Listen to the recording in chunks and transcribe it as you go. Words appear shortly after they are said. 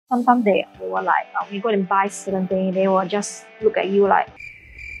Sometimes they will like, when you go and buy certain thing, they will just look at you like,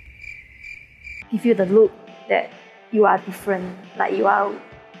 give you the look that you are different, like you are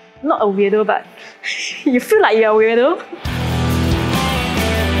not a weirdo, but you feel like you're a weirdo.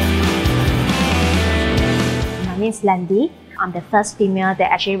 My name is Landy. I'm the first female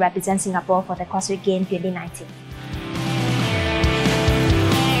that actually represents Singapore for the Crossfit Games 2019.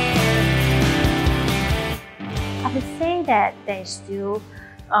 I would say that there is still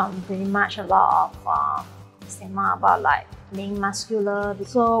pretty much a lot of stigma about like being muscular.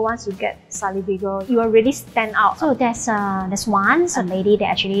 So once you get slightly bigger, you will really stand out. So there's once a lady that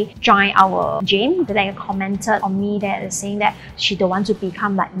actually joined our gym that commented on me that is saying that she don't want to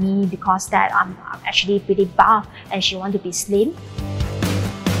become like me because that I'm actually pretty buff and she want to be slim.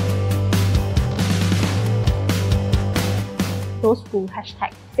 Those who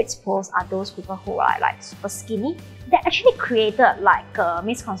 #fits post are those people who are like super skinny. They actually created like a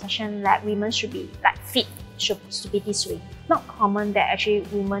misconception that women should be like fit, should be this way. Not common that actually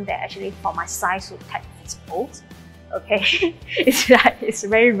women that actually for my size would #fits post. Okay, it's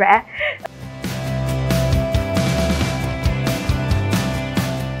very rare.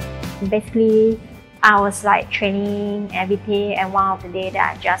 Basically, I was like training every day, and one of the day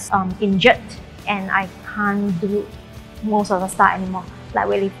that I just injured and I can't do most of the stuff anymore, like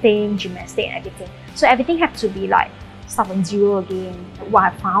weightlifting, gymnastics, and everything. So everything had to be like start from zero again. What I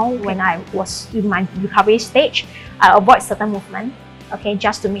found when I was in my recovery stage, I avoid certain movement, okay,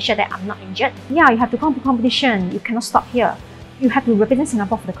 just to make sure that I'm not injured. Yeah, you have to come to competition. You cannot stop here. You have to represent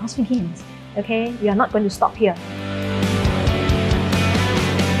Singapore for the Crossfit Games, okay? You are not going to stop here.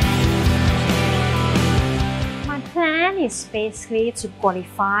 My plan is basically to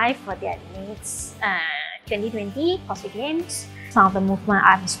qualify for the next 2020 Crossfit Games. Some of the movement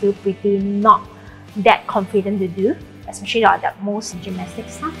I'm still pretty not that confident to do, especially like the most gymnastic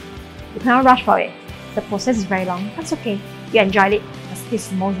stuff. You cannot rush for it. The process is very long. That's okay. You enjoyed it. This is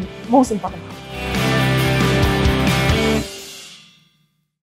the most important part.